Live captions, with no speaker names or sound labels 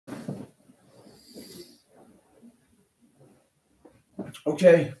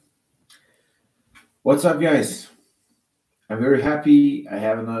Okay, what's up, guys? I'm very happy. I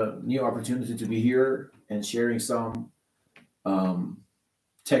have a new opportunity to be here and sharing some um,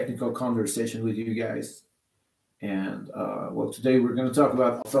 technical conversation with you guys. And well, today we're going to talk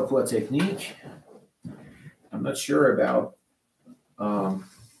about Alzapua technique. I'm not sure about um,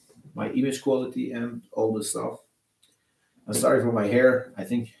 my image quality and all this stuff. I'm sorry for my hair. I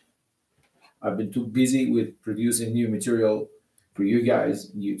think I've been too busy with producing new material for you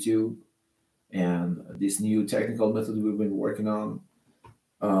guys on YouTube and this new technical method we've been working on.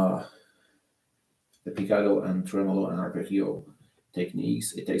 Uh, the picado and tremolo and arpeggio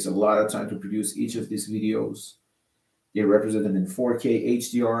techniques. It takes a lot of time to produce each of these videos. They're represented in 4K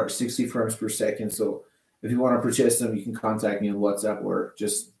HDR, 60 frames per second. So if you want to purchase them, you can contact me on WhatsApp or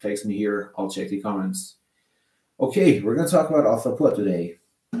just text me here. I'll check the comments. Okay, we're going to talk about Alzapua today.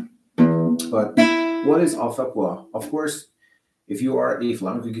 But what is Alzapua? Of course, if you are a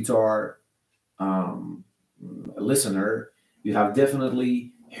flamenco guitar um, listener, you have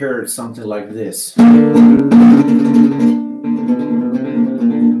definitely heard something like this. You've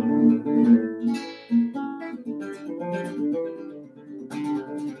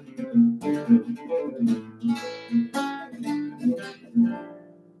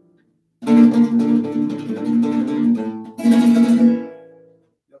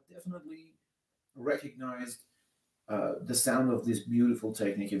definitely recognized the sound of this beautiful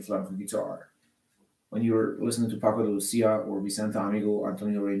technique in flamenco guitar when you're listening to Paco de Lucia or Vicente Amigo,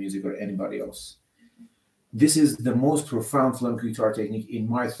 Antonio Rey music, or anybody else. This is the most profound flamenco guitar technique in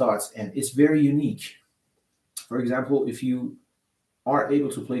my thoughts, and it's very unique. For example, if you are able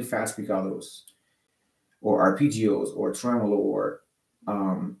to play fast picados or arpeggios or tremolo or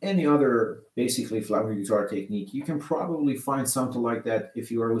any other basically flamenco guitar technique, you can probably find something like that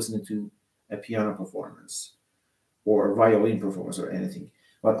if you are listening to a piano performance or violin performance or anything.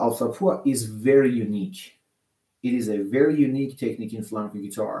 But Alzapua is very unique. It is a very unique technique in flamenco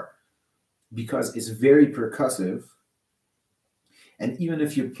guitar because it's very percussive. And even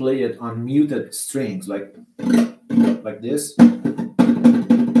if you play it on muted strings like this,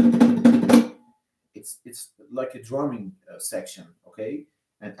 it's like a drumming section, okay?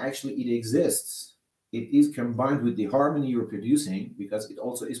 And actually it exists. It is combined with the harmony you're producing because it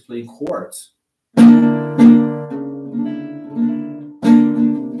also is playing chords.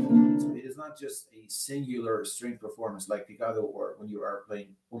 Not just a singular string performance like picado or when you are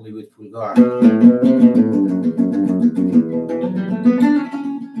playing only with pulgar.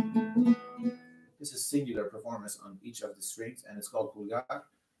 This is singular performance on each of the strings and it's called pulgar.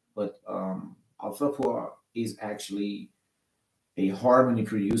 But Alzapua is actually a harmony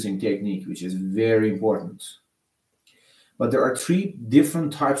producing technique, which is very important. But there are three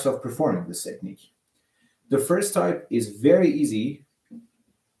different types of performing this technique. The first type is very easy.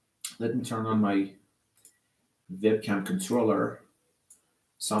 Let me turn on my webcam controller.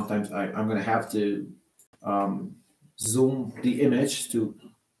 Sometimes I'm going to have to zoom the image to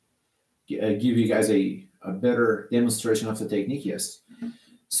give you guys a better demonstration of the technique. Yes.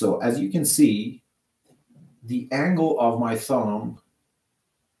 So as you can see, the angle of my thumb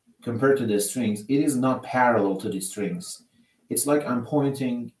compared to the strings, it is not parallel to the strings. It's like I'm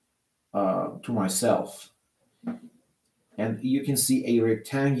pointing to myself. And you can see a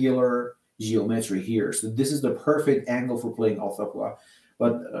rectangular geometry here. So this is the perfect angle for playing Alzapua.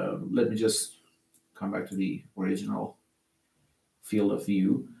 But let me just come back to the original field of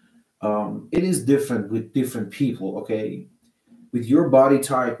view. It is different with different people, okay? With your body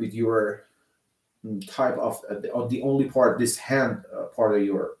type, with your type of the only part, this hand part of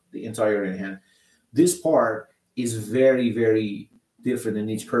the entire hand, this part is very, very different in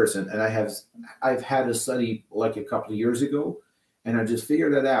each person. And I've had a study like a couple of years ago, and I just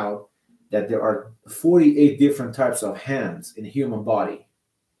figured that out that there are 48 different types of hands in the human body.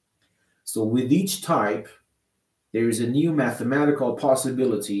 So with each type, there is a new mathematical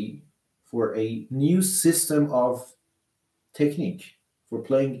possibility for a new system of technique for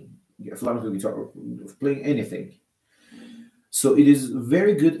playing flamenco guitar, or playing anything. So it is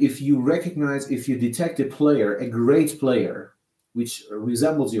very good if you recognize, if you detect a player, a great player, which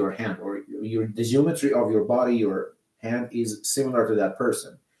resembles your hand, or the geometry of your body, your hand is similar to that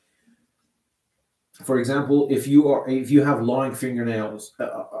person. For example, if you have long fingernails,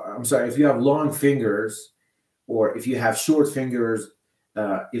 if you have long fingers, or if you have short fingers,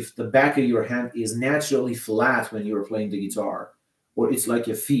 if the back of your hand is naturally flat when you're playing the guitar, or it's like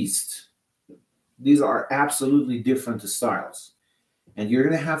a feast, these are absolutely different styles, and you're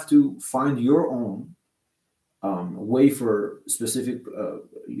going to have to find your own way for specific,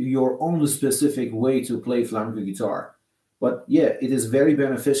 your own specific way to play flamenco guitar. But yeah, it is very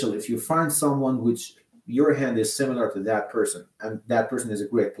beneficial if you find someone which your hand is similar to that person, and that person is a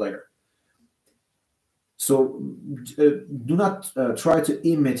great player. So do not try to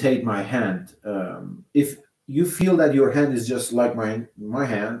imitate my hand. If you feel that your hand is just like my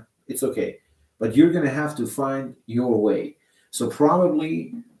hand, it's okay. But you're gonna have to find your way. So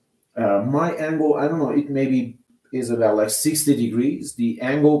probably my angle, I don't know, it maybe is about like 60 degrees. The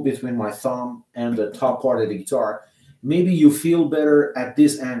angle between my thumb and the top part of the guitar. Maybe you feel better at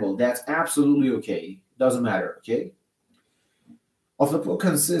this angle. That's absolutely okay. Doesn't matter. Okay. Alzapua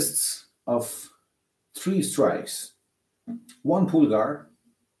consists of 3 strikes, 1 pulgar,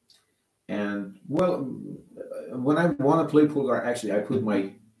 and well, when I want to play pulgar, actually, I put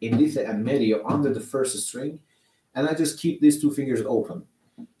my indice and medio under the first string, and I just keep these 2 fingers open.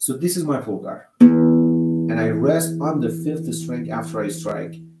 So this is my pulgar, and I rest on the 5th string after I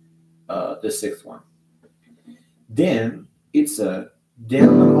strike the 6th one. Then it's a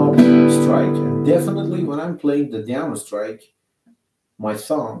down and up strike, and definitely when I'm playing the down strike, my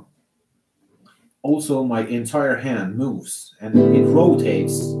thumb, also my entire hand moves and it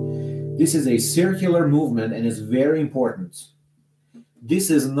rotates. This is a circular movement and it's very important.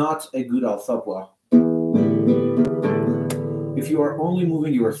 This is not a good Alzapua. If you are only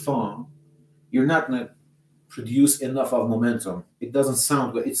moving your thumb, you're not going to produce enough of momentum. It doesn't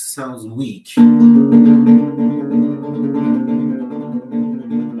sound good. It sounds weak. You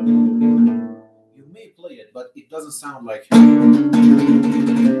may play it, but it doesn't sound like...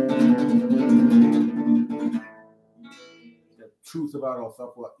 The truth about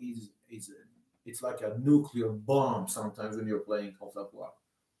Alzapua is it's like a nuclear bomb sometimes when you're playing Alzapua.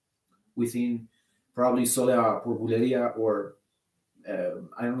 Within probably Solea por Buleria or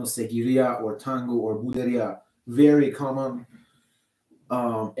I don't know, Seguiria or Tango or Buleria, very common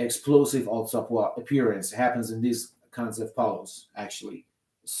explosive Alzapua appearance happens in these kinds of palos, actually.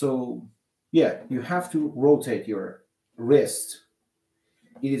 So yeah, you have to rotate your wrist.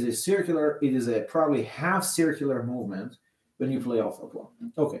 It is a circular, it is a probably half circular movement when you play Alzapua.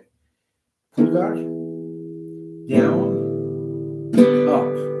 Okay. Pulgar, down,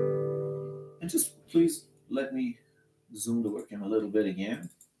 up. And just please let me zoom the webcam a little bit again.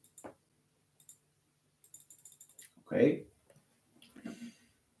 Okay.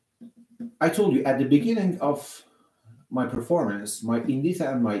 I told you at the beginning of my performance, my indice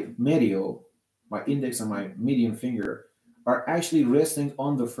and my medio, my index and my medium finger, are actually resting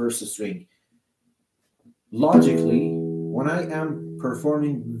on the first string. Logically, when I am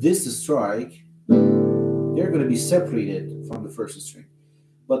performing this strike, they're going to be separated from the first string.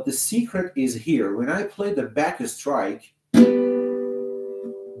 But the secret is here. When I play the back strike,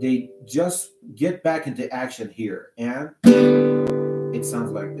 they just get back into action here. And it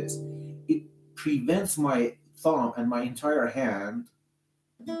sounds like this. It prevents my thumb and my entire hand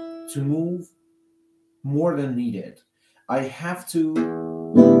to move more than needed. I have to,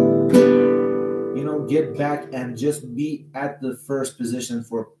 get back and just be at the first position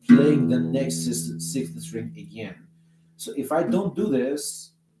for playing the next 6th string again. So if I don't do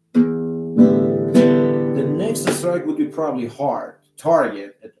this, the next strike would be probably hard,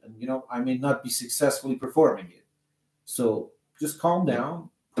 target, and I may not be successfully performing it. So just calm down,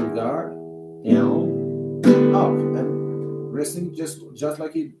 pulgar, down, up, and resting just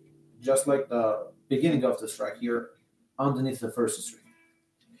like the beginning of the strike here underneath the first string.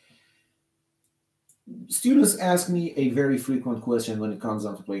 Students ask me a very frequent question when it comes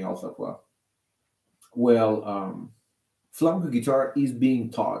down to playing Alzapua. Well, flamenco guitar is being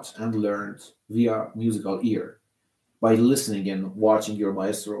taught and learned via musical ear by listening and watching your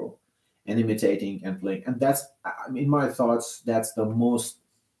maestro and imitating and playing. And that's, in my thoughts, that's the most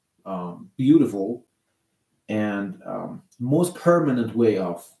beautiful and most permanent way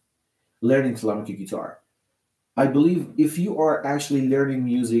of learning flamenco guitar. I believe if you are actually learning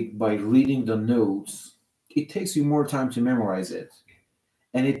music by reading the notes, it takes you more time to memorize it,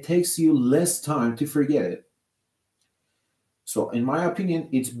 and it takes you less time to forget it. So in my opinion,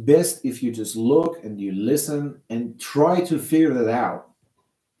 it's best if you just look and you listen and try to figure that out.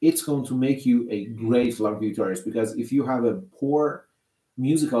 It's going to make you a great flamenco guitarist, because if you have a poor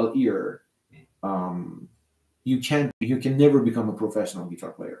musical ear, you can never become a professional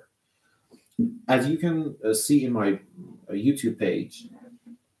guitar player. As you can see in my YouTube page,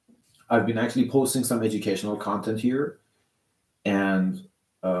 I've been actually posting some educational content here, and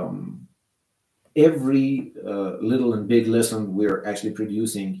every little and big lesson we're actually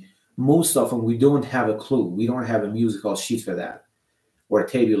producing, most of them we don't have a clue. We don't have a musical sheet for that, or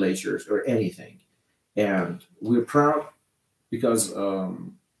tabulatures or anything. And we're proud because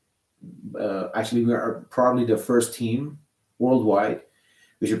actually we are probably the first team worldwide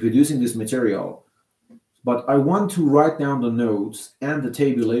which are producing this material. But I want to write down the notes and the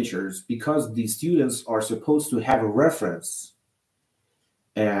tabulatures because the students are supposed to have a reference.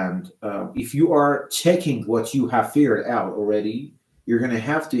 And if you are checking what you have figured out already, you're going to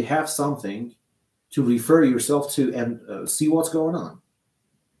have something to refer yourself to and see what's going on.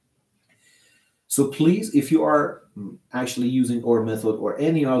 So please, if you are actually using our method or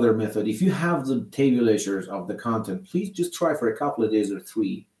any other method, if you have the tabulatures of the content, please just try for a couple of days or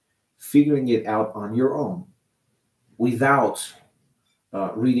 3, figuring it out on your own without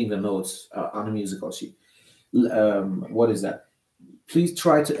reading the notes on a musical sheet. What is that? Please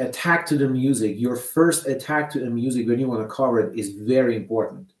try to attack to the music. Your first attack to the music when you want to cover it is very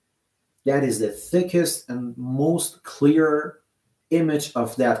important. That is the thickest and most clear image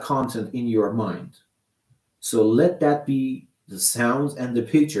of that content in your mind. So let that be the sounds and the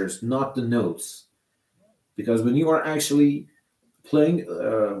pictures, not the notes. Because when you are actually playing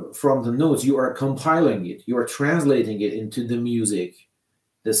from the notes, you are compiling it. You are translating it into the music,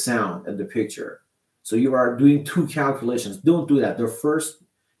 the sound, and the picture. So you are doing 2 calculations. Don't do that. The first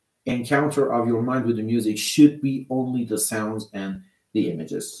encounter of your mind with the music should be only the sounds and the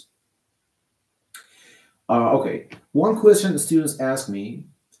images. Okay, one question the students ask me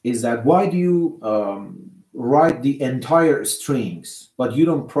is that why do you write the entire strings, but you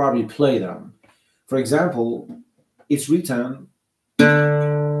don't probably play them? For example, it's written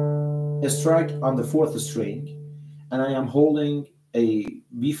a strike on the 4th string, and I am holding a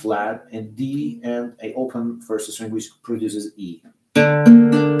B flat and D and a open first string which produces E.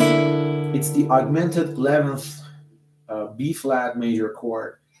 It's the augmented 11th B flat major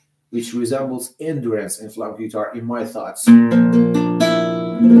chord, which resembles endurance in flamenco guitar in my thoughts.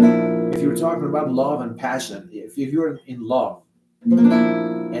 If you're talking about love and passion, if you're in love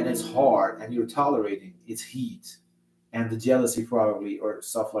and it's hard and you're tolerating its heat and the jealousy probably or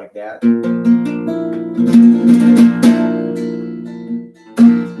stuff like that, and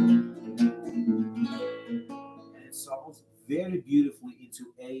it solves very beautifully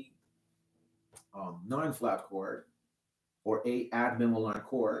into a 9 flat chord or a add bemol 9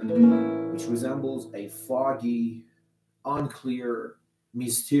 chord, which resembles a foggy, unclear,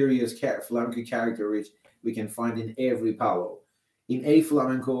 mysterious flamenco character which we can find in every palo. In A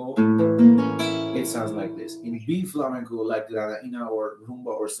flamenco, it sounds like this. In B flamenco, like Granadina or rumba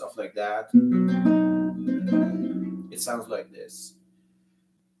or stuff like that, it sounds like this.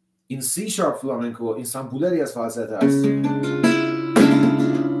 In C sharp flamenco, in sampulleri as falsetas,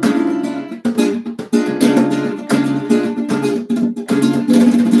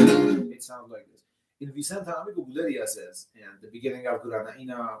 it sounds like this. In Vicente Amigo Buleria says, and the beginning of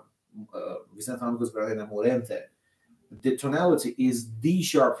Granadina, Vicente Amigo's Granadina Morente, the tonality is D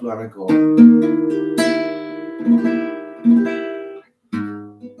sharp flamenco.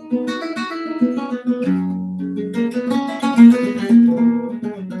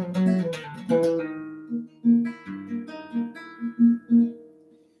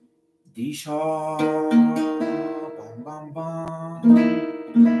 D sharp, bam, bam,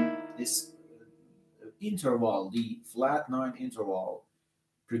 bam. This interval, the flat 9 interval,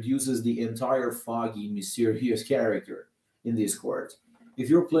 produces the entire foggy, mysterious character in these chords. If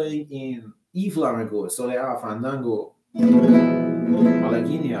you're playing in E flamenco, soleá, fandango,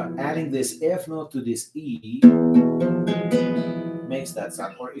 malaguinha, adding this F note to this E makes that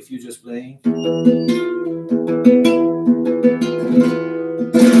sound. Or if you're just playing,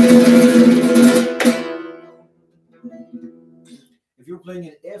 if you're playing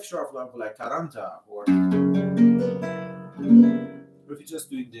an F sharp flamenco like Taranta, or if you're just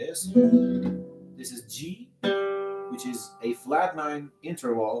doing this, this is G, which is a flat 9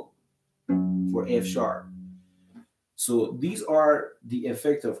 interval for F sharp. So these are the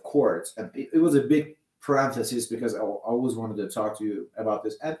effective chords, and it was a big parenthesis because I always wanted to talk to you about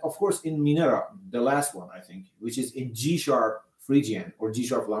this. And of course, in Minera, the last one I think, which is in G sharp Phrygian or G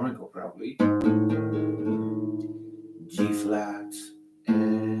sharp flamenco, probably G flat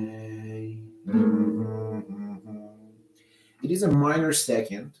A. It is a minor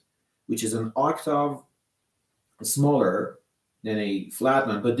second, which is an octave smaller than a flat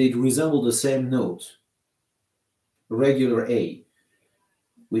 9, but they resemble the same note, regular A,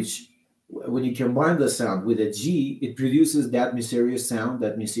 which when you combine the sound with a G, it produces that mysterious sound,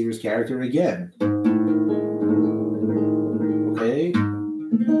 that mysterious character again. Okay?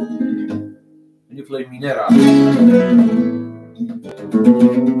 When you play Minera,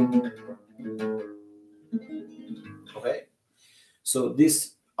 okay? So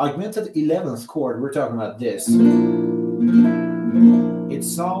this augmented 11th chord, we're talking about this. It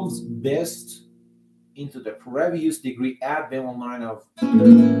solves best into the previous degree add bemol 9 of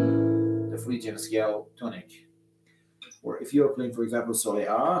the Phrygian scale tonic. Or if you're playing, for example, Sol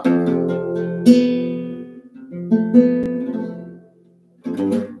A,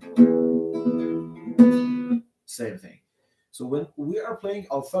 same thing. So when we are playing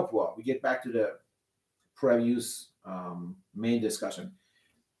Alzapua, we get back to the previous main discussion.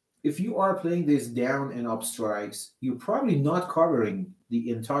 If you are playing these down and up strikes, you're probably not covering the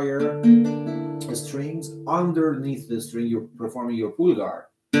entire strings underneath the string you're performing your pulgar.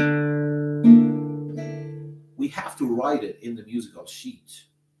 We have to write it in the musical sheet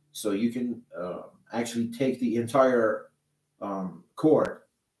so you can actually take the entire chord.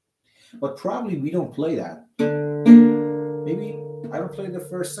 But probably we don't play that. Maybe I don't play the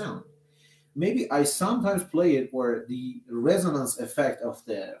first sound. Maybe I sometimes play it where the resonance effect of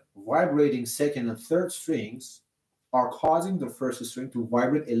the vibrating second and third strings are causing the first string to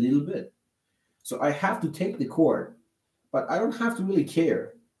vibrate a little bit. So I have to take the chord, but I don't have to really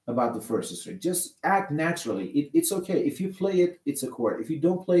care about the first string. Just act naturally. It's okay. If you play it, it's a chord. If you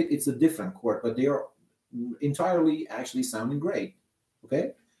don't play it, it's a different chord, but they are entirely actually sounding great.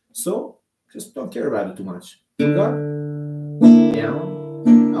 Okay? So just don't care about it too much. Up,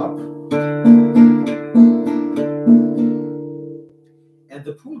 down, up. And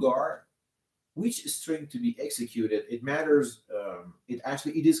the pulgar, which string to be executed, it matters.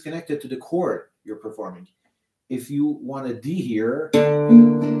 It is connected to the chord you're performing. If you want a D here,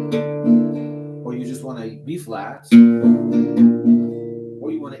 or you just want a B flat, or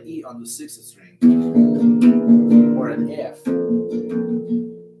you want an E on the sixth string, or an F.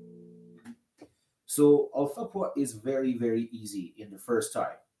 So Alzapua is very, very easy in the first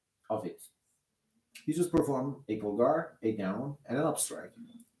type of it. You just perform a pulgar, a down, and an up strike.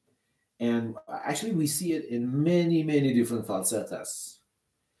 And actually we see it in many, many different falsettas.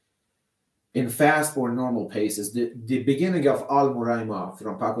 In fast or normal paces, the beginning of Al Muraima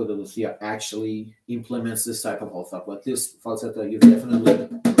from Paco de Lucia actually implements this type of Alzapua. This falsetta, you definitely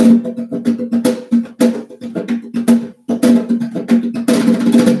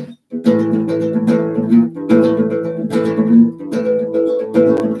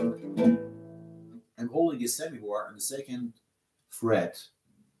I'm holding a semibar on the second fret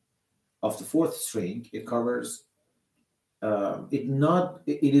of the fourth string. It covers.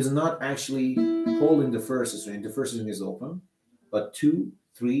 It is not actually holding the first string. The first string is open, but 2,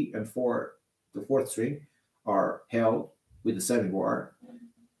 3, and 4, the fourth string, are held with the semibar.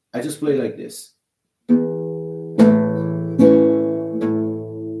 I just play like this. So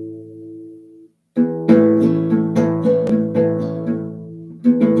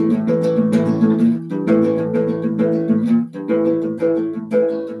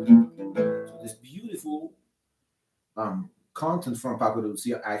this beautiful content from Paco de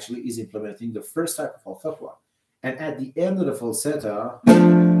Lucia actually is implementing the first type of Alzapua. And at the end of the falsetta,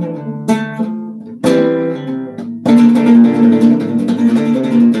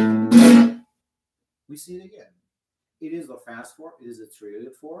 we see it again. It is a fast form, it is a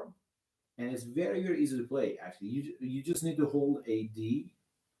triolet form, and it's very, very easy to play. Actually, you just need to hold a D,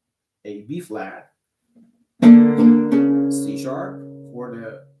 a B flat, C sharp for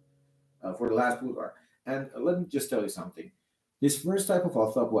the last pulgar. And let me just tell you something. This first type of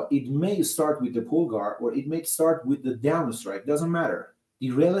Alzapua, it may start with the pulgar or it may start with the down strike. Doesn't matter.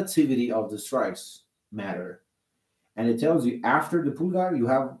 The relativity of the strikes matter. And it tells you after the pulgar, you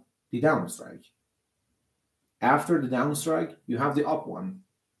have the down strike. After the down strike, you have the up one.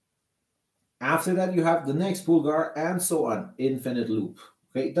 After that, you have the next pulgar and so on. Infinite loop.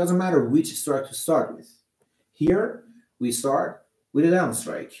 Okay, it doesn't matter which strike to start with. Here, we start with a down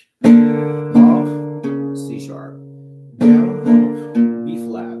strike. Up, C sharp. Down, up, B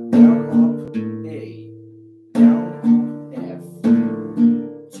flat, down, up, A, down, up, F,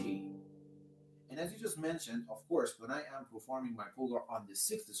 G. And as you just mentioned, of course, when I am performing my pulgar on the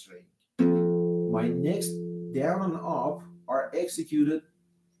sixth string, my next down and up are executed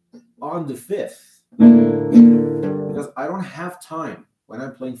on the fifth. Because I don't have time, when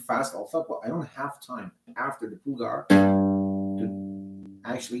I'm playing fast Alzapua, I don't have time after the pulgar to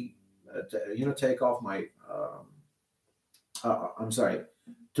actually, take off my...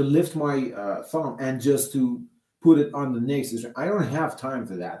 to lift my thumb and just to put it on the next string. I don't have time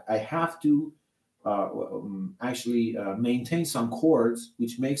for that. I have to maintain some chords,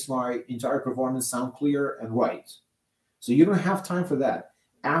 which makes my entire performance sound clear and right. So you don't have time for that.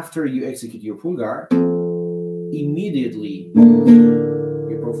 After you execute your pulgar, immediately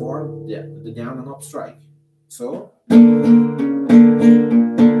you perform the down and up strike. So F,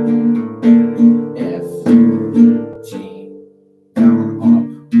 G, down, up,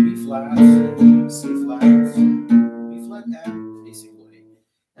 B flat, C flat.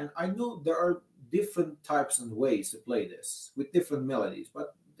 there are different types and ways to play this with different melodies,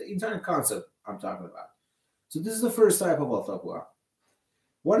 but the entire concept I'm talking about. So this is the first type of Alzapua.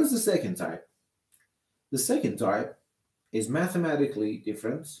 What is the second type? The second type is mathematically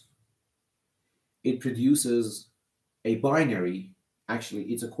different. It produces a binary. Actually,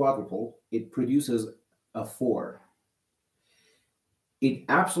 it's a quadruple. It produces a 4. It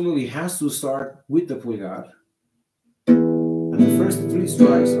absolutely has to start with the pulgar. And the first 3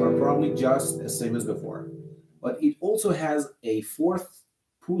 strikes are probably just the same as before. But it also has a 4th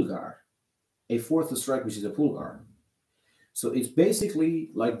pulgar, a 4th strike, which is a pulgar. So it's basically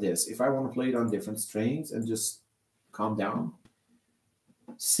like this. If I want to play it on different strings and just calm down,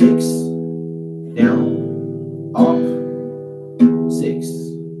 6, down, up, 6,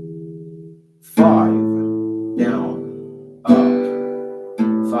 5, down,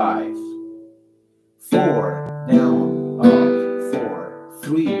 up, 5, 4, down, up, 4,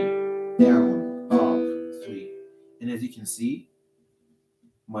 3, down, up, 3. And as you can see,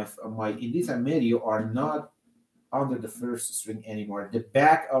 my indice and medio are not under the first string anymore. The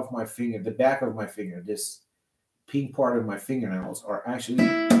back of my finger, this pink part of my fingernails are actually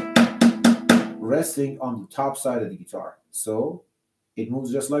resting on the top side of the guitar. So it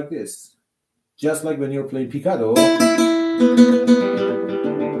moves just like this. Just like when you're playing picado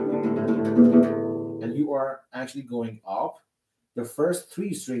and you are actually going up, the first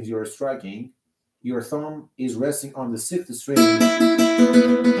 3 strings you're striking, your thumb is resting on the 6th string,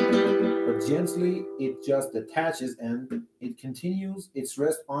 but gently it just detaches and it continues its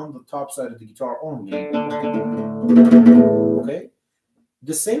rest on the top side of the guitar only. Okay?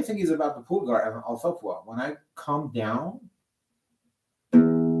 The same thing is about the pulgar and Alzapua. When I come down,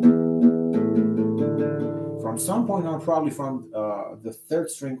 from some point on, probably from the 3rd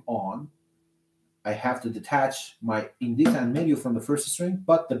string on, I have to detach my indice and medio from the 1st string,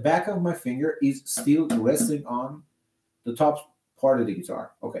 but the back of my finger is still resting on the top part of the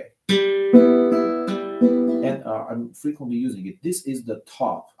guitar. Okay. And I'm frequently using it. This is the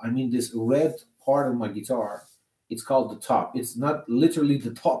top. I mean, this red part of my guitar, it's called the top. It's not literally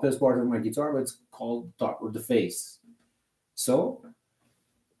the toppest part of my guitar, but it's called the top or the face. So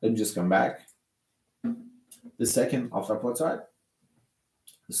let me just come back. The second Alzapua type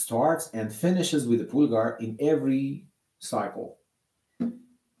starts and finishes with the pulgar in every cycle.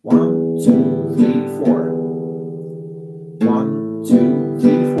 1, 2, 3, 4. 1, 2,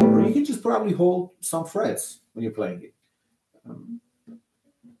 3, 4. Or you can just probably hold some frets when you're playing it.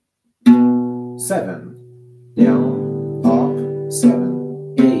 7, down, up,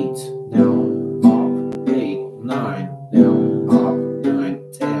 7, 8, down, up, 8, 9, down, up,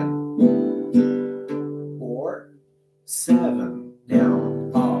 9, 10. Or 7,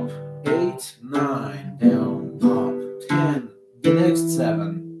 down, up, 8, 9, down, up, 10. The next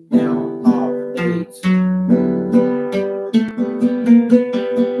 7, down, up, 8.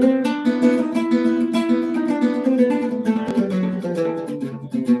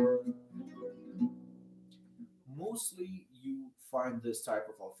 Mostly you find this type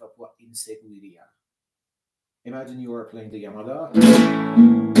of Alzapua in seguiria. Imagine you are playing the Yamada.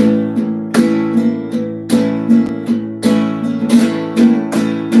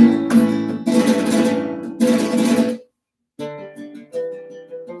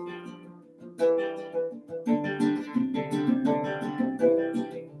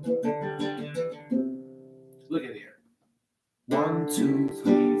 Look at here. 1, 2,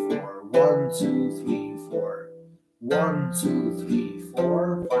 3, 4. 1, 2, 3, 4. 1, 2, 3,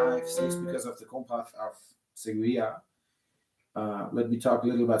 4, 5, 6. Because of the compass of seguiria. Let me talk a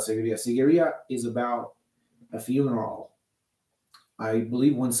little about seguiria. Seguiria is about a funeral. I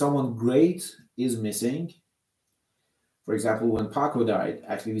believe when someone great is missing, for example, when Paco died,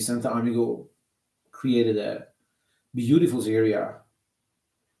 actually Vicente Amigo created a beautiful seguiria,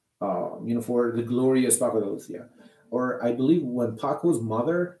 for the glorious Paco de Lucia. Or I believe when Paco's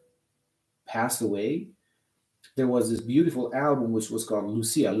mother passed away, there was this beautiful album which was called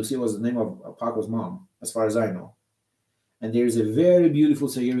Lucia. Lucia was the name of Paco's mom, as far as I know. And there's a very beautiful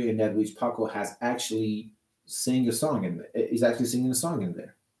seguiria in that which Paco has actually sing a song in there. He's actually singing a song in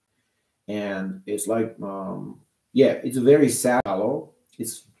there. And it's like, it's a very sad hollow.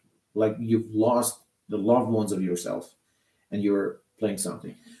 It's like you've lost the loved ones of yourself and you're playing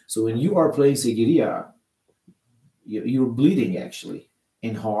something. So when you are playing seguiria, you're bleeding actually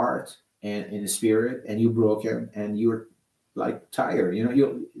in heart and in the spirit, and you're broken and you're like tired.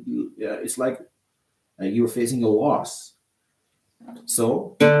 It's like you're facing a loss.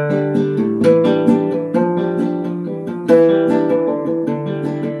 So I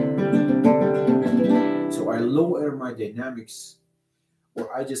lower my dynamics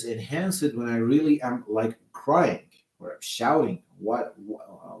or I just enhance it when I really am like crying or shouting what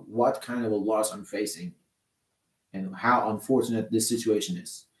kind of a loss I'm facing and how unfortunate this situation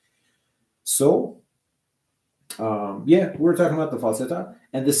is. So yeah, we're talking about the falsetta,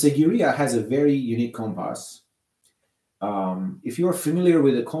 and the seguiria has a very unique compass. If you're familiar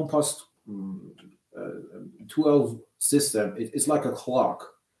with the compass 12 system, it's like a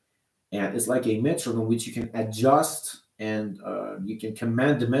clock, and it's like a metronome which you can adjust, and you can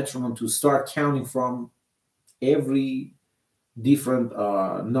command the metronome to start counting from every different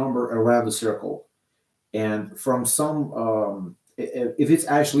number around the circle, and from some if it's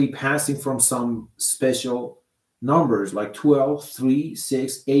actually passing from some special numbers like 12, 3,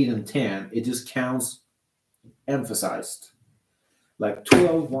 6, 8, and 10, it just counts emphasized, like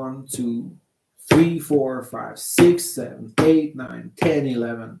 12, 1, 2, 3, 4, 5, 6, 7, 8, 9, 10,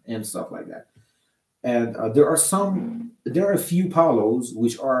 11, and stuff like that. And there are a few palos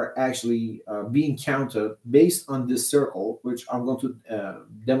which are actually being counted based on this circle, which I'm going to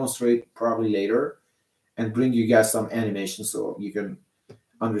demonstrate probably later and bring you guys some animation so you can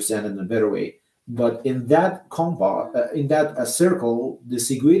understand it in a better way. But in that circle, the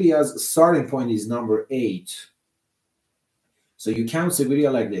seguiria's starting point is number 8. So you count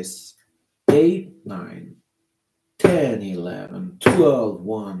seguiria like this: 8, 9, 10, 11, 12,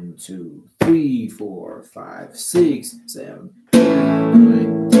 1, 2, 3, 4, 5, 6, 7, 8,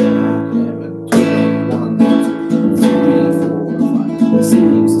 9, 10, 11, 12, 1, 2, 3, 4, 5,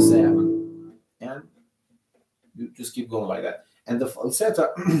 6, 7. And you just keep going like that. And the falsetta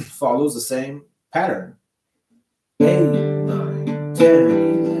follows the same pattern: 8, 9, 10,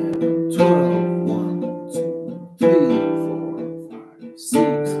 11, 12, 1, 2, 3, 4, 5,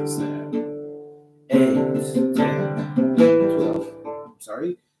 6, 7, 8, 10, 12.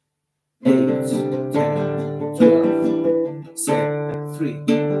 Sorry. 8, 10, 12, 7, 3.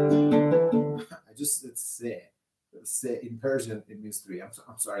 I just said se. Se in Persian, it means 3. I'm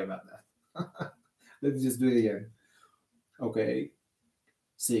sorry about that. Let's just do it again. Okay.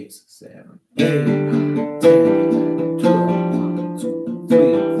 6, 7, 8, 9, 10, 11, 12, 1, 2, 3,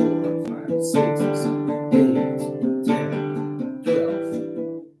 4, 5, 6, 7, 8, 10, 12,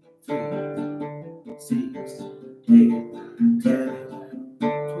 3, 6, 8, 9, 10, 11,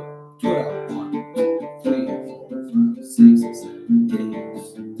 12, 1, 2, 3, 4, 5, 6, 7, 8,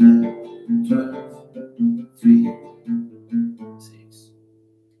 10, 12, 3, 6.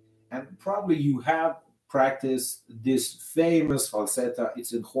 And probably you have practice this famous falsetta.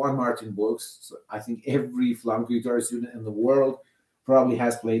 It's in Juan Martin books. So I think every flamenco guitar student in the world probably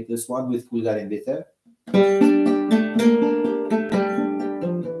has played this one with pulgar índice. 8, 9,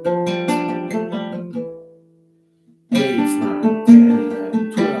 10,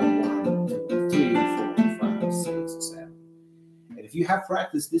 11, 12, 1, 2, 3, 4, 5, 6, 7. And if you have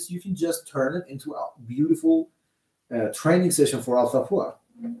practiced this, you can just turn it into a beautiful training session for Alzapua.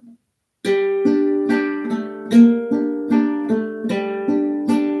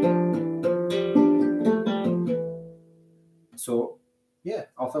 So, yeah,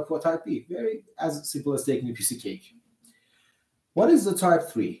 Alzapua type B. Very as simple as taking a piece of cake. What is the type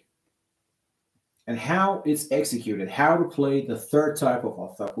 3? And how it's executed, how to play the third type of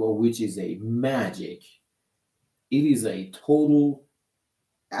Alzapua, which is a magic. It is a total,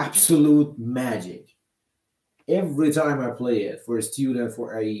 absolute magic. Every time I play it for a student,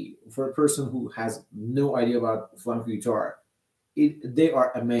 for a person who has no idea about flamenco guitar, they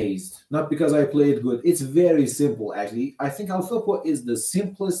are amazed. Not because I play it good. It's very simple, actually. I think Alzapua is the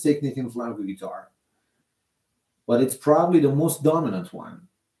simplest technique in flamenco guitar, but it's probably the most dominant one,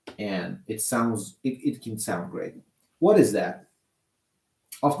 and it can sound great. What is that?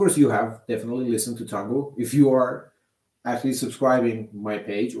 Of course, you have definitely listened to tango. If you are actually subscribing my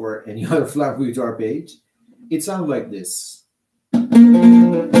page or any other flamenco guitar page, it sounds like this.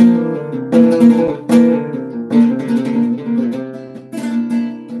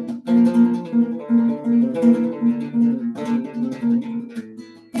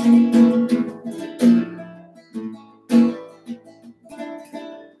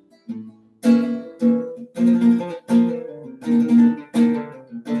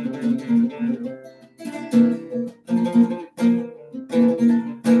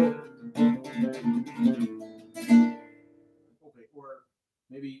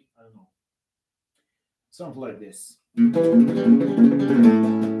 Maybe, I don't know, something like this. Or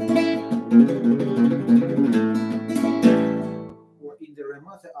in the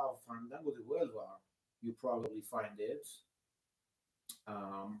remate of Fandango de Huelva, you probably find it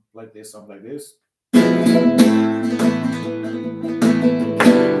like this, something like this.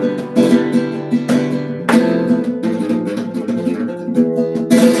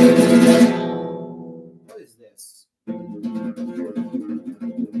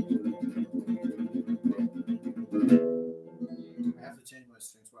 to change my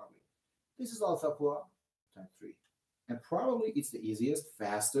strings probably. This is Alzapua type 3. And probably it's the easiest,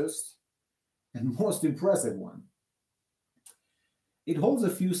 fastest, and most impressive one. It holds a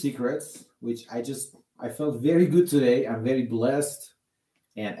few secrets, which I felt very good today. I'm very blessed.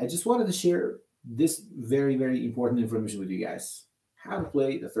 And I just wanted to share this very, very important information with you guys. How to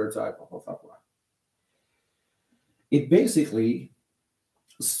play the third type of Alzapua. It basically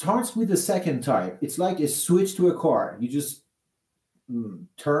starts with the second type. It's like a switch to a car. You just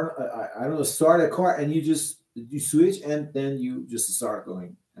turn, I don't know, start a car and you switch and then you just start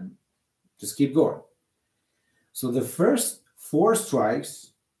going and just keep going. So the first 4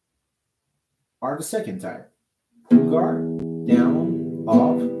 strikes are the second type. Pulgar, down,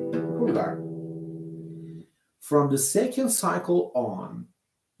 up, pulgar. From the second cycle on,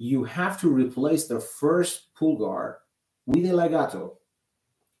 you have to replace the first pulgar with a legato.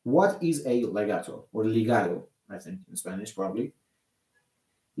 What is a legato or legato? I think in Spanish probably.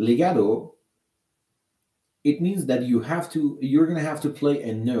 Legato, it means that you're going to have to play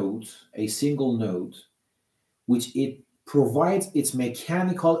a note, a single note, which it provides its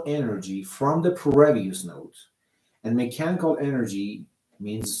mechanical energy from the previous note. And mechanical energy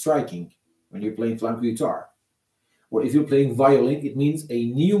means striking when you're playing flamenco guitar. Or if you're playing violin, it means a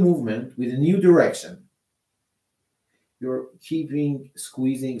new movement with a new direction. You're keeping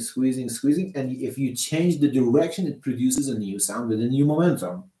squeezing, and if you change the direction, it produces a new sound with a new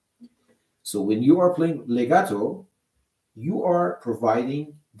momentum. So when you are playing legato, you are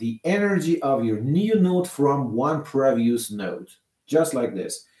providing the energy of your new note from one previous note, just like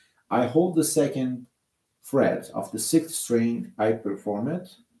this. I hold the second fret of the 6th string, I perform it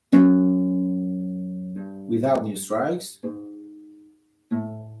without new strikes.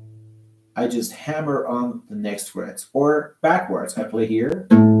 I just hammer on the next frets, or backwards. I play here,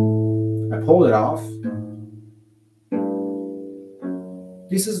 I pull it off.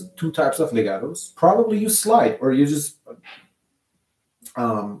 This is 2 types of legatos. Probably you slide, or you just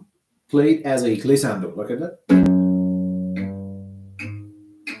play it as a glissando. Look at that.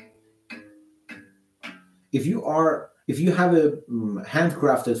 If you have a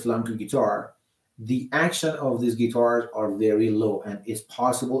handcrafted flamenco guitar, the action of these guitars are very low, and it's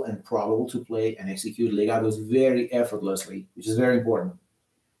possible and probable to play and execute legatos very effortlessly, which is very important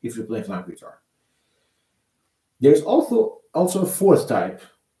if you're playing flamenco guitar. There's also a 4th type,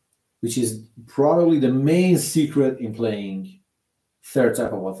 which is probably the main secret in playing 3rd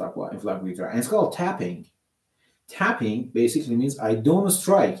type of Alzapua in flamenco guitar, and it's called tapping. Tapping basically means I don't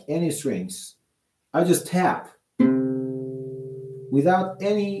strike any strings. I just tap without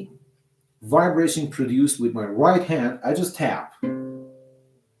any vibration produced with my right hand. I just tap.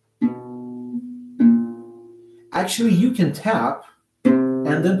 Actually, you can tap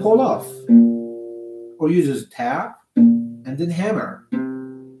and then pull off, or you just tap and then hammer,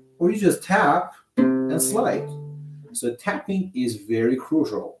 or you just tap and slide. So tapping is very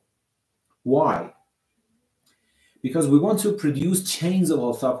crucial. Why? Because we want to produce chains of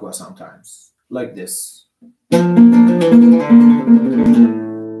Alzapua sometimes, like this. What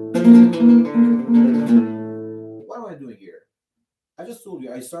am I doing here? I just told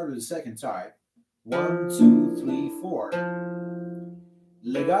you I started the second type. 1, 2, 3, 4.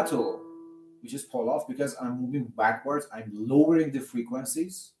 Legato, which is pull off, because I'm moving backwards, I'm lowering the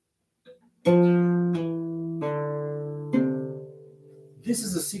frequencies. This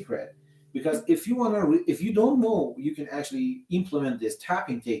is a secret, because if you don't know, you can actually implement this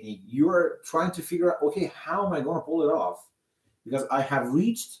tapping technique. You're trying to figure out, okay, how am I going to pull it off? Because I have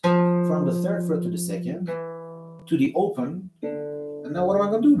reached from the 3rd fret to the 2nd to the open, and now what am I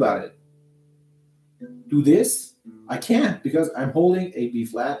going to do about it? Do this? I can't, because I'm holding a B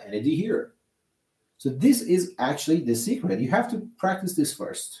flat and a D here. So this is actually the secret. You have to practice this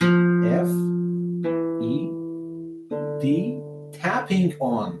first. F, E, D, tapping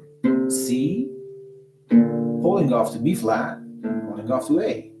on C, pulling off to B flat, pulling off to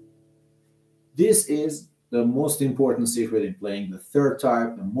A. This is the most important secret in playing the 3rd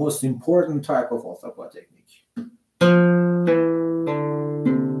type, the most important type of Alzapua technique.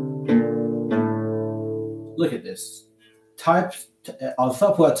 Look at this.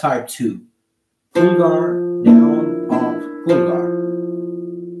 Alzapua type 2. Pulgar, down, up, pulgar.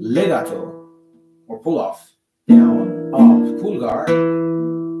 Legato, or pull off. Down, up, pulgar.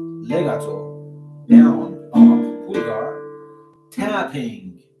 Legato, down, up, pulgar.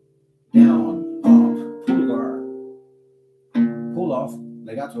 Tapping, down, up, pulgar. Pull off,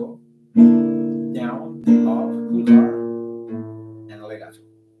 legato. Down, up, pulgar. And legato.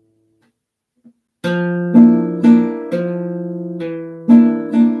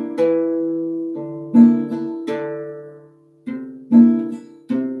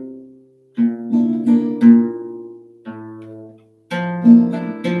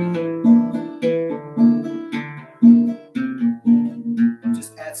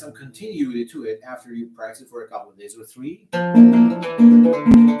 to it after you practice for a couple of days or 3, and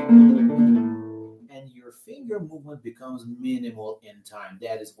your finger movement becomes minimal in time.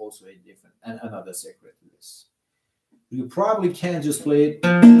 That is also a different and another secret to this. You probably can't just play it.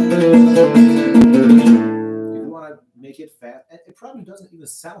 If you want to make it fast, it probably doesn't even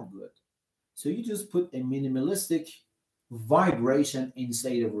sound good. So you just put a minimalistic vibration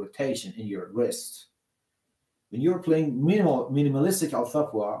instead of rotation in your wrist. When you're playing minimalistic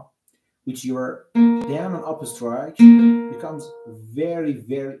Alzapua, which your down and up strike becomes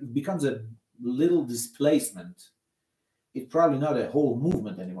becomes a little displacement. It's probably not a whole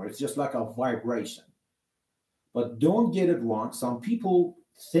movement anymore. It's just like a vibration. But don't get it wrong. Some people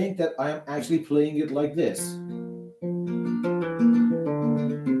think that I am actually playing it like this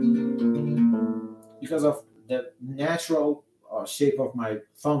because of the natural shape of my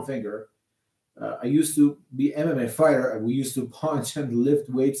thumb finger. I used to be MMA fighter, and we used to punch and lift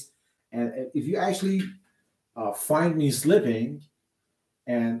weights. And if you actually find me slipping,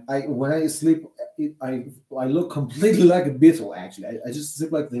 and when I slip, I look completely like a beetle. Actually, I just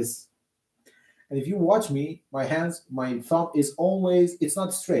slip like this. And if you watch me, my thumb is always, it's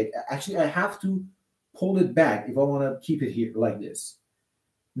not straight. Actually, I have to pull it back if I want to keep it here like this.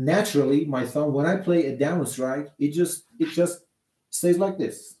 Naturally, my thumb, when I play a down strike, it just stays like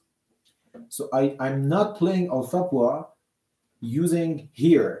this. So I'm not playing Alzapua using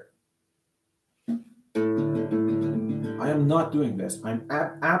here. I am not doing this. I'm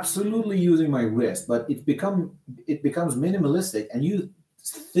absolutely using my wrist, but it becomes minimalistic, and you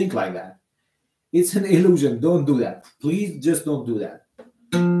think like that. It's an illusion. Don't do that. Please just don't do that.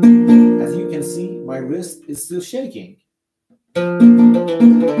 As you can see, my wrist is still shaking. Okay.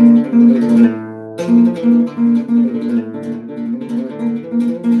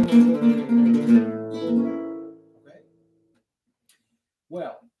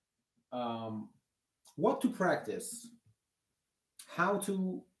 Well, what to practice? How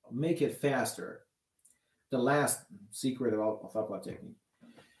to make it faster? The last secret about Alzapua technique.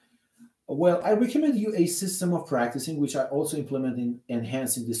 Well, I recommend you a system of practicing, which I also implement in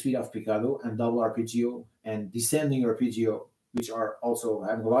enhancing the speed of picado and double arpeggio and descending arpeggio, which are also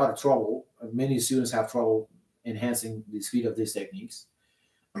having a lot of trouble. Many students have trouble enhancing the speed of these techniques.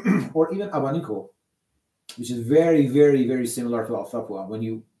 Or even abanico, which is very, very, very similar to Alzapua when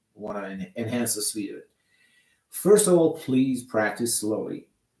you want to enhance the speed of it. First of all, please practice slowly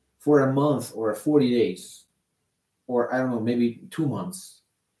for a month or 40 days, or I don't know, maybe 2 months.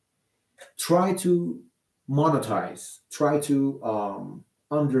 Try to monetize, try to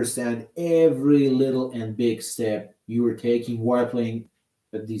understand every little and big step you are taking while playing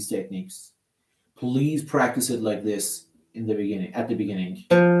these techniques. Please practice it like this in the beginning, at the beginning.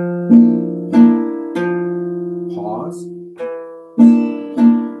 Pause.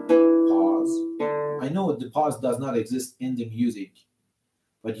 Pause. I know the pause does not exist in the music,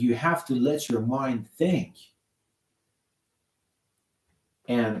 but you have to let your mind think.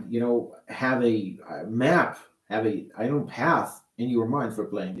 And, have a map, have a path in your mind for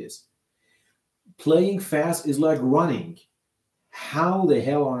playing this. Playing fast is like running. How the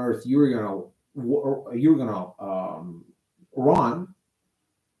hell on earth you're gonna run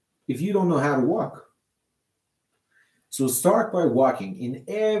if you don't know how to walk? So start by walking in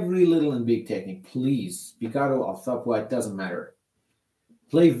every little and big technique, please. Picado, Alzapua, it doesn't matter.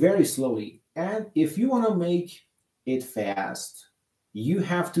 Play very slowly, and if you want to make it fast, you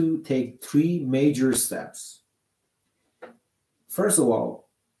have to take 3 major steps. First of all,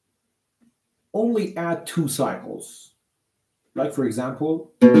 only add 2 cycles. Like, for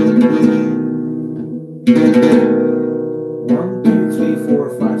example, 1, 2, 3, 4,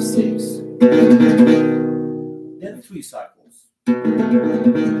 5, 6. Then 3 cycles.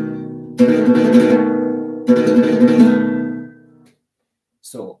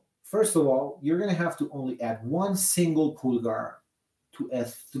 So, first of all, you're going to have to only add 1 single pulgar to a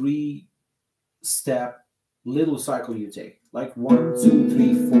 3-step little cycle you take, like 1, 2,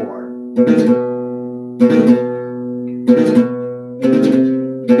 3, 4.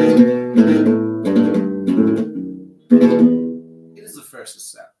 It is the first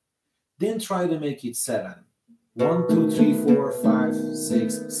step. Then try to make it 7. 1, 2, 3, 4, 5,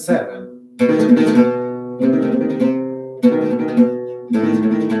 6, 7.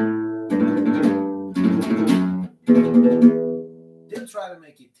 Then try to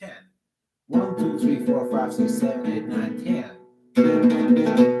make it 10. 1, 2, 3, 4, 5, 6, 7, 8, 9, 10.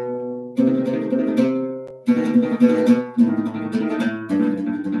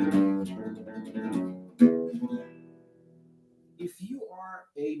 If you are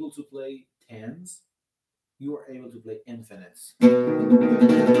able to play 10s, you are able to play infinites.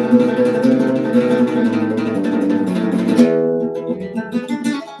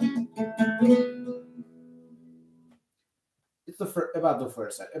 It's about the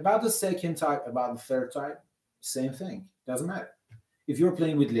first type. About the second type, about the third type, same thing. Doesn't matter. If you're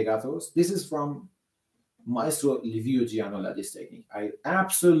playing with legatos, this is from Maestro Livio Gianola, this technique. I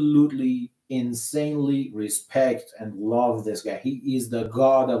absolutely, insanely respect and love this guy. He is the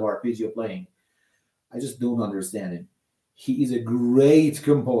god of arpeggio playing. I just don't understand him. He is a great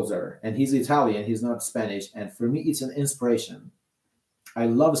composer, and he's Italian, he's not Spanish, and for me, it's an inspiration. I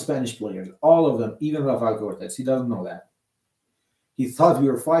love Spanish players, all of them, even Rafael Cortez. He doesn't know that. He thought we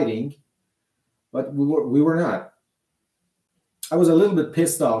were fighting, but we were not. I was a little bit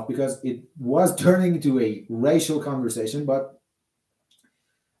pissed off because it was turning into a racial conversation, but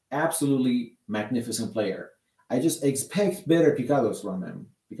absolutely magnificent player. I just expect better picados from him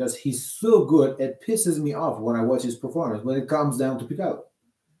because he's so good, it pisses me off when I watch his performance when it comes down to picado.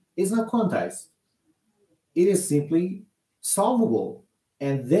 It's not quantized. It is simply solvable.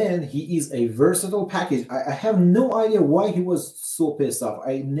 And then he is a versatile package. I have no idea why he was so pissed off.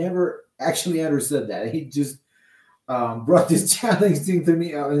 I never actually understood that. He just brought this challenge thing to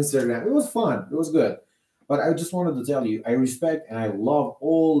me on Instagram. It was fun. It was good. But I just wanted to tell you, I respect and I love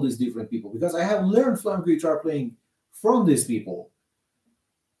all these different people because I have learned flamenco guitar playing from these people.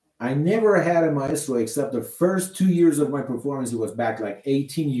 I never had a maestro except the first 2 years of my performance. It was back like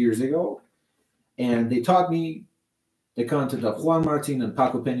 18 years ago. And they taught me the content of Juan Martin and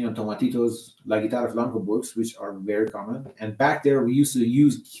Paco Peña and Tomatito's La Guitarra Flamenco books, which are very common. And back there, we used to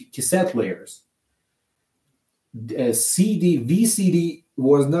use cassette players. VCD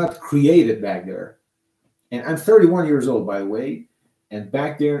was not created back there. And I'm 31 years old, by the way. And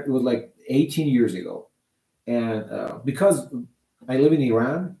back there, it was like 18 years ago. And because I live in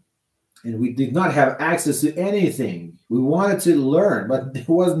Iran, and we did not have access to anything. We wanted to learn, but there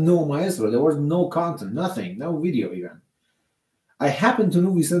was no maestro. There was no content, nothing, no video even. I happened to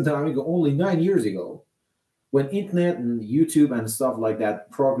know Vicente Amigo only 9 years ago when internet and YouTube and stuff like that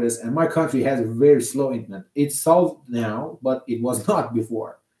progressed, and my country has a very slow internet. It's solved now, but it was not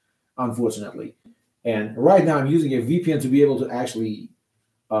before, unfortunately. And right now I'm using a VPN to be able to actually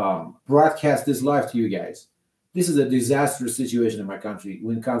broadcast this live to you guys. This is a disastrous situation in my country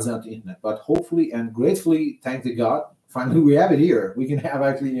when it comes down to internet. But hopefully and gratefully, thank to God, finally we have it here. We can have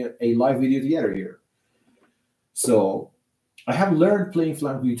actually a live video together here. So I have learned playing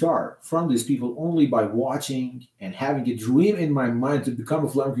flamenco guitar from these people only by watching and having a dream in my mind to become a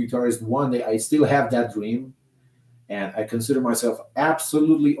flamenco guitarist one day. I still have that dream. And I consider myself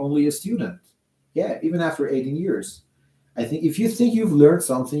absolutely only a student. Yeah, even after 18 years. I think if you think you've learned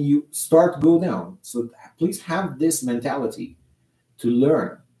something, you start to go down. So please have this mentality to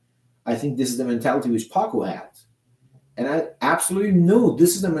learn. I think this is the mentality which Paco had. And I absolutely know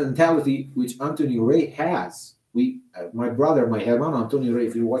this is the mentality which Antonio Rey has. My brother, my hermano Antonio Rey,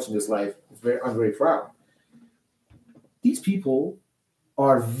 if you're watching this live, I'm very proud. These people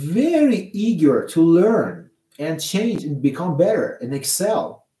are very eager to learn and change and become better and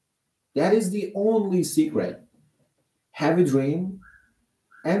excel. That is the only secret. Have a dream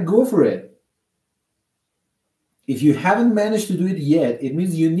and go for it. If you haven't managed to do it yet, it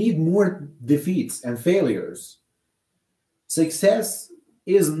means you need more defeats and failures. Success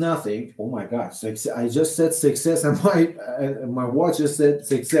is nothing. Oh my gosh, I just said success and my watch just said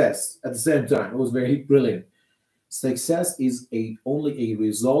success at the same time. It was very brilliant. Success is only a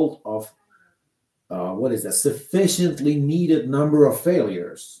result of sufficiently needed number of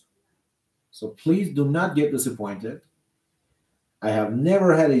failures. So please do not get disappointed. I have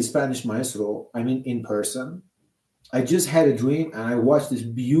never had a Spanish maestro, I mean in person. I just had a dream and I watched these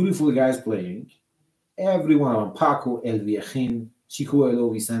beautiful guys playing. Every one of them, Paco, El Viejin,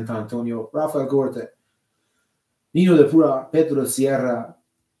 Chicuelo, Vicente Antonio, Rafael Corte, Nino de Pura, Pedro Sierra,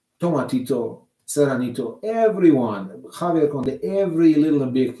 Tomatito, Serranito, everyone, Javier Conde, every little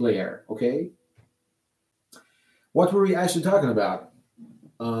and big player, okay? What were we actually talking about?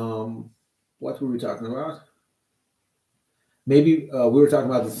 What were we talking about? Maybe we were talking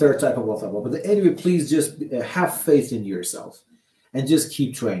about the third type of Alzapua. But anyway, please just have faith in yourself and just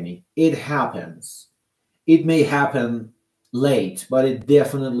keep training. It happens. It may happen late, but it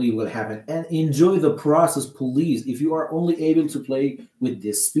definitely will happen. And enjoy the process, please. If you are only able to play with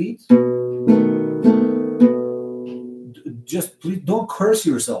this speed, just please don't curse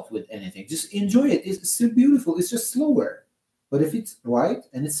yourself with anything. Just enjoy it. It's still beautiful. It's just slower. But if it's right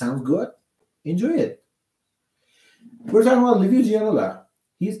and it sounds good, enjoy it. We're talking about Livio Gianola.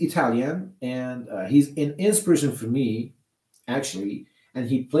 He's Italian, and he's an inspiration for me, actually. And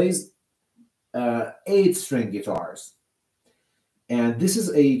he plays 8-string guitars. And this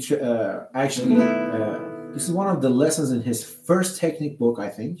is this is one of the lessons in his first technique book, I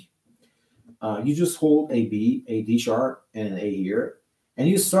think. You just hold a B, a D sharp, and an A here. And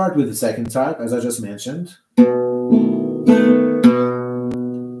you start with the second type, as I just mentioned.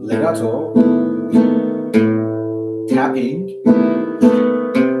 Legato, tapping,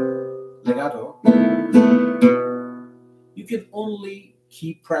 legato. You can only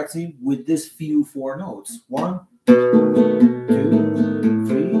keep practicing with this few 4 notes. 1, 2,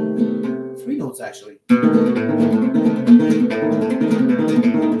 3 notes actually.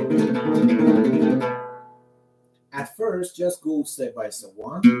 At first, just go step by step.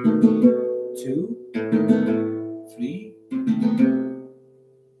 1, 2, 3.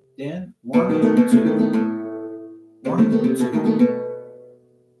 Then 1, 2, 1, 2.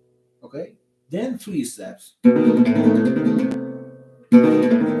 Okay. Then 3 steps.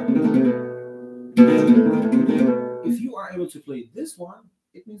 If you are able to play this one,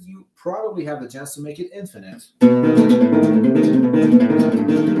 it means you probably have the chance to make it infinite.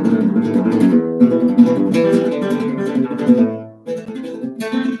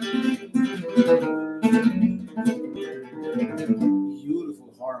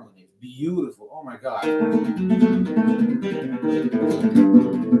 Beautiful harmony. Beautiful. Oh my God.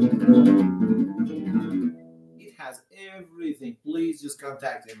 It has everything. Please just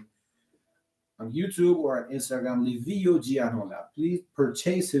contact him on YouTube or on Instagram, Livio Gianola. Please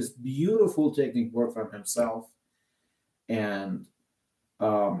purchase his beautiful technique work from himself and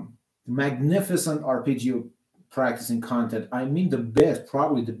magnificent arpeggio practicing content. I mean, the best,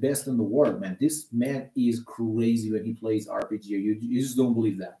 probably the best in the world, man. This man is crazy when he plays arpeggio. You just don't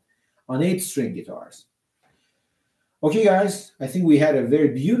believe that. On 8-string guitars. Okay, guys, I think we had a very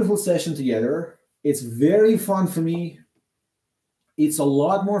beautiful session together. It's very fun for me. It's a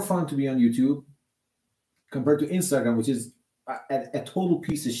lot more fun to be on YouTube compared to Instagram, which is a total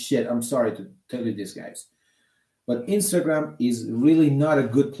piece of shit. I'm sorry to tell you this, guys. But Instagram is really not a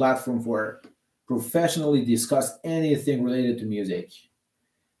good platform for professionally discuss anything related to music.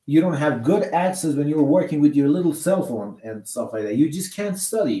 You don't have good access when you're working with your little cell phone and stuff like that. You just can't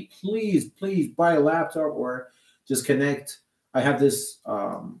study. Please, please buy a laptop or just connect. I have this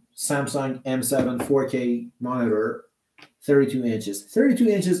Samsung M7 4K monitor, 32 inches. 32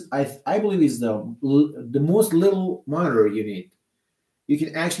 inches, I believe, is the most little monitor you need. You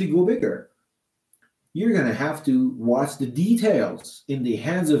can actually go bigger. You're going to have to watch the details in the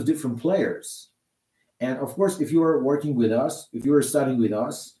hands of different players. And of course, if you are working with us, if you are studying with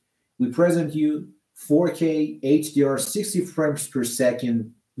us, we present you 4K HDR 60 frames per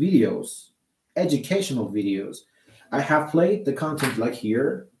second videos, educational videos. I have played the content like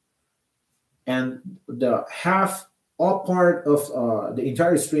here, and the half up part of the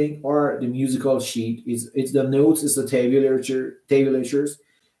entire string or the musical sheet it's the notes, it's the tabulatures,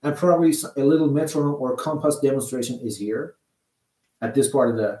 and probably a little metronome or compass demonstration is here at this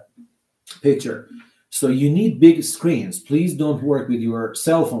part of the picture. So you need big screens. Please don't work with your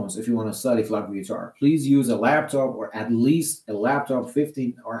cell phones if you want to study flamenco guitar. Please use a laptop, or at least a laptop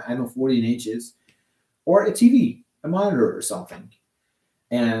 15 or 14 inches, or a TV, a monitor or something.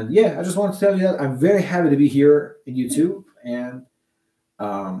 And yeah, I just want to tell you that I'm very happy to be here in YouTube, and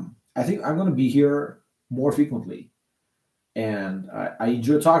I think I'm going to be here more frequently. And I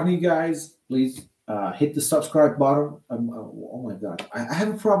enjoy talking to you guys. Please hit the subscribe button. Oh my God, I have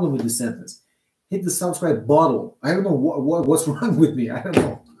a problem with this sentence. Hit the subscribe button. I don't know what's wrong with me. I don't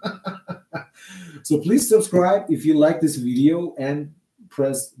know. So please subscribe if you like this video, and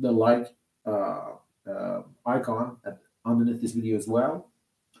press the like icon underneath this video as well.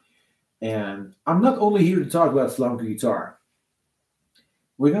 And I'm not only here to talk about flamenco guitar.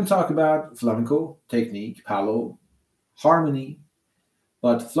 We're going to talk about flamenco technique, palo, harmony,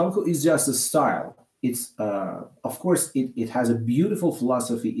 but flamenco is just a style. It's of course it has a beautiful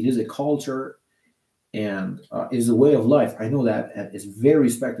philosophy. It is a culture, and it is a way of life. I know that, and it's very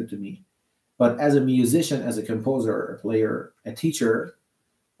respected to me. But as a musician, as a composer, a player, a teacher,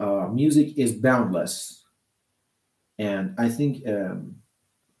 music is boundless, and I think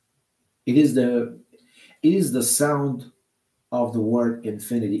it is the sound of the word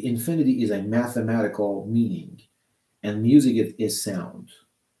infinity. Infinity is a mathematical meaning, and music is sound.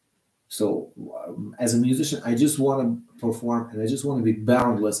 So as a musician, I just want to perform, and I just want to be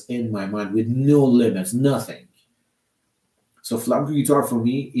boundless in my mind with no limits, nothing. So flamenco guitar for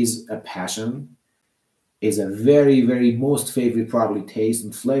me is a passion, is a very, very most favorite probably taste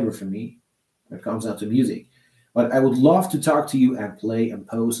and flavor for me when it comes down to music. But I would love to talk to you and play and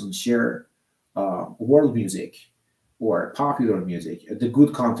post and share world music or popular music, the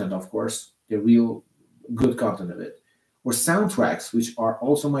good content, of course, the real good content of it. Or soundtracks, which are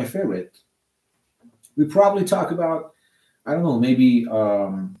also my favorite. We probably talk about, I don't know, maybe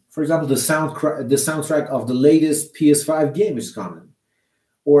for example the soundtrack of the latest PS5 game is coming,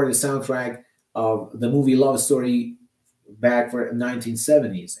 or the soundtrack of the movie Love Story back for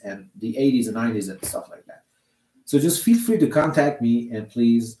 1970s and the 80s and 90s and stuff like that. So just feel free to contact me, and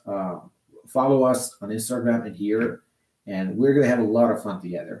please follow us on Instagram and here, and we're gonna have a lot of fun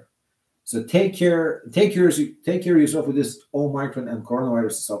together. So take care of yourself with this Omicron and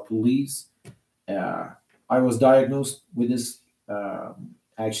coronavirus. So please, I was diagnosed with this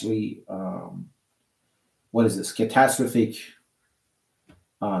actually, what is this catastrophic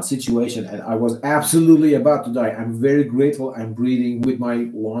situation, and I was absolutely about to die. I'm very grateful. I'm breathing with my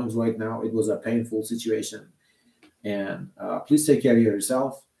lungs right now. It was a painful situation, and please take care of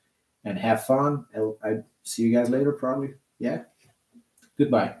yourself and have fun. I see you guys later, probably. Yeah.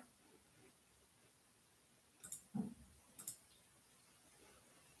 Goodbye.